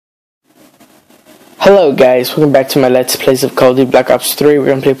Hello guys, welcome back to my Let's Plays of Call of Duty Black Ops 3. We're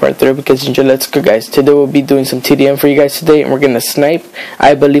gonna play part 3 because enjoy. Let's go guys. Today we'll be doing some TDM for you guys today, and we're gonna snipe.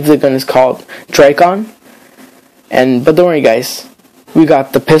 I believe the gun is called Drakon. But don't worry guys, we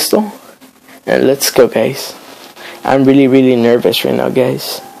got the pistol. And let's go guys. I'm really nervous right now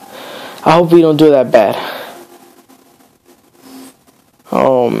guys. I hope we don't do that bad.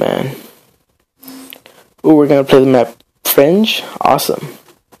 Oh man. Ooh, we're gonna play the map Fringe. Awesome.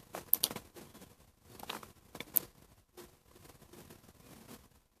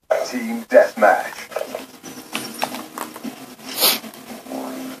 Team deathmatch.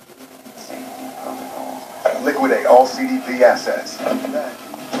 Liquidate all CDP assets.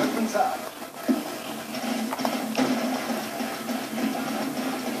 Weapons out.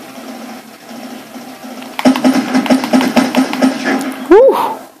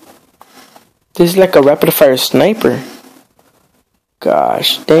 Whew. This is like a rapid fire sniper.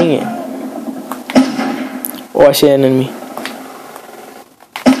 Gosh dang it. Oh, I see an enemy.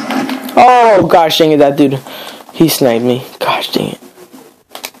 Oh, gosh dang it, that dude. He sniped me. Gosh dang it.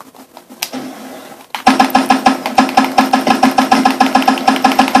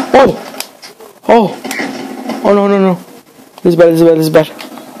 Oh! Oh, no. This is bad.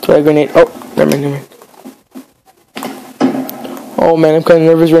 Throw a grenade. Oh, never mind. Oh, man, I'm kind of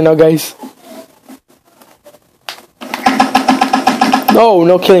nervous right now, guys.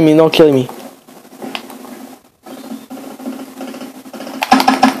 No killing me.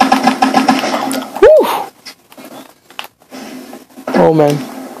 Oh man.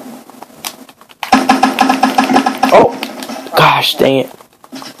 Oh, gosh dang it.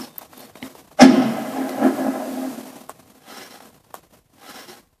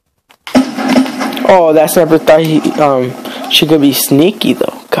 Oh, that sniper thought she could be sneaky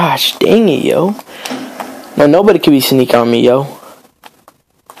though. Gosh dang it, yo. Now nobody could be sneaky on me, yo.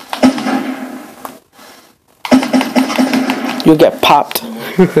 You'll get popped.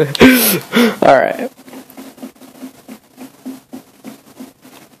 Alright.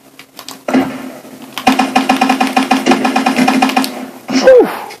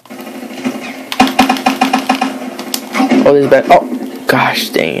 Oh, this is bad. Oh, gosh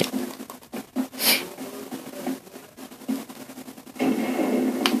dang it.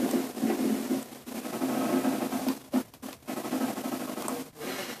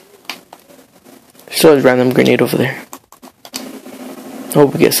 Still a random grenade over there.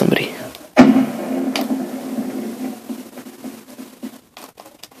 Hope we get somebody.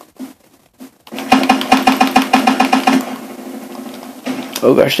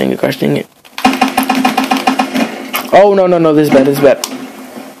 Oh, gosh dang it. Oh, no, this is bad.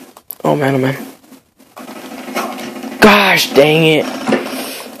 Oh, man. Gosh, dang it.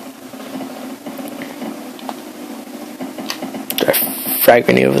 There's a frag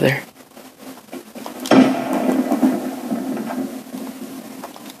grenade over there.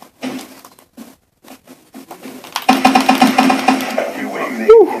 UAV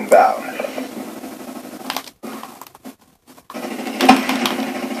inbound.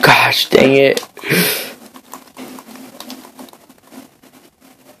 Gosh, dang it.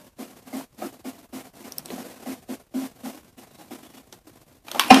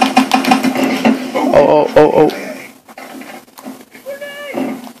 Oh.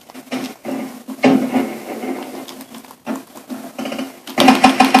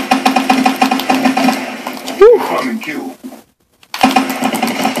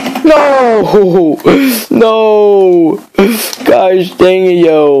 No! Gosh dang it,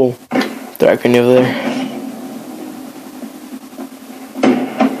 yo. Throw a grenade over there.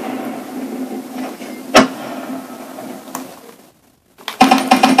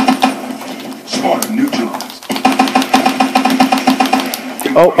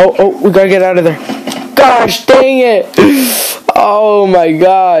 Oh, we gotta get out of there. Gosh dang it! Oh my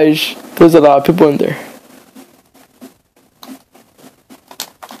gosh. There's a lot of people in there.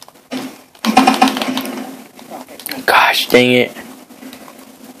 Gosh dang it.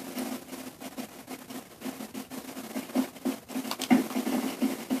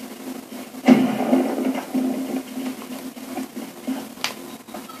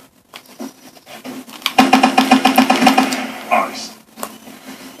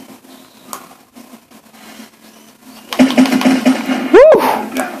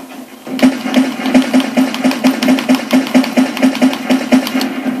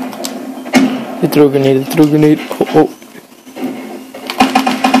 He threw a grenade. Oh.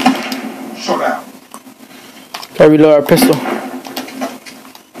 Shut out. Gotta reload our pistol. I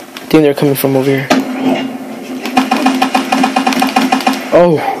think they're coming from over here.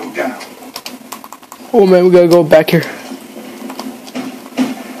 Oh man, we gotta go back here.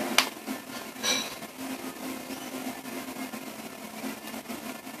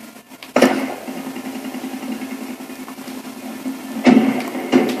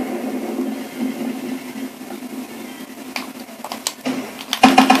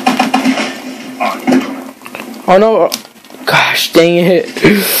 Oh no! Gosh, dang it!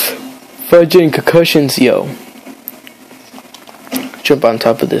 Fudging concussions, yo. Jump on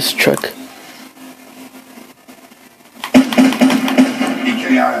top of this truck.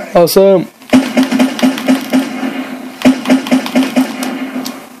 Awesome.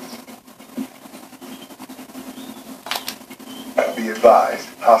 Be advised,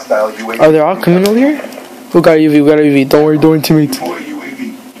 hostile UAV. Are they all coming over here? Who got UV? We got UV. Don't worry, don't teammates.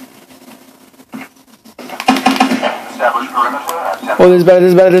 Oh, this is bad, this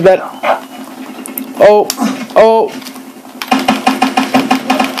is bad, this is bad. Oh, oh.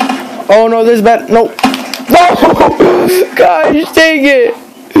 Oh no, this is bad. No. No! Gosh, dang it.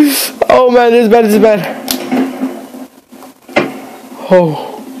 Oh man, this is bad, this is bad. Oh.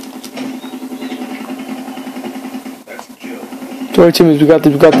 Don't worry, teammates, we got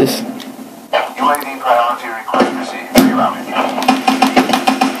this, we got this. UAV priority request received. Rerouting.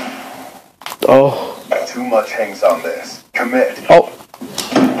 Oh. Too much hangs on this. Commit. Oh.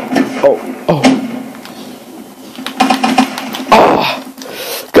 Oh. Oh. Ah.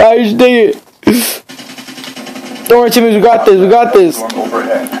 Gosh, dang it. Don't worry, teammates, we got this, we got this.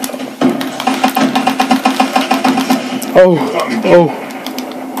 Overhead. Oh. Oh.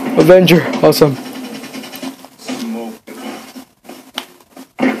 Avenger, awesome.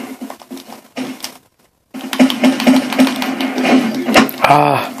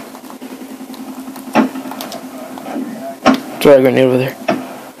 Ah. Throw a grenade over there.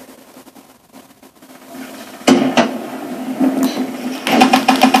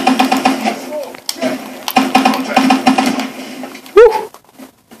 Woo!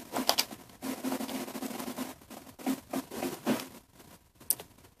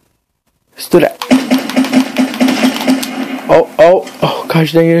 Let's do that. Oh, oh, oh,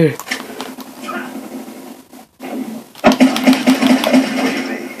 gosh dang it.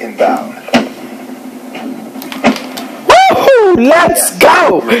 Let's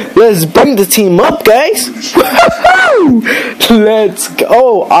go! Let's bring the team up, guys! Woo-hoo! Let's go!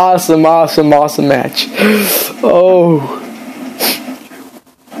 Oh, awesome, awesome, awesome match. Oh.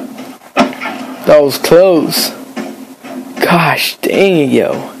 That was close. Gosh dang it,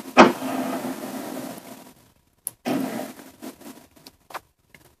 yo.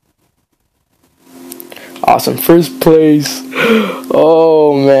 Awesome, first place.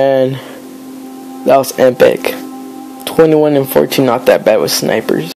 Oh, man. That was epic. 21 and 14, not that bad with snipers.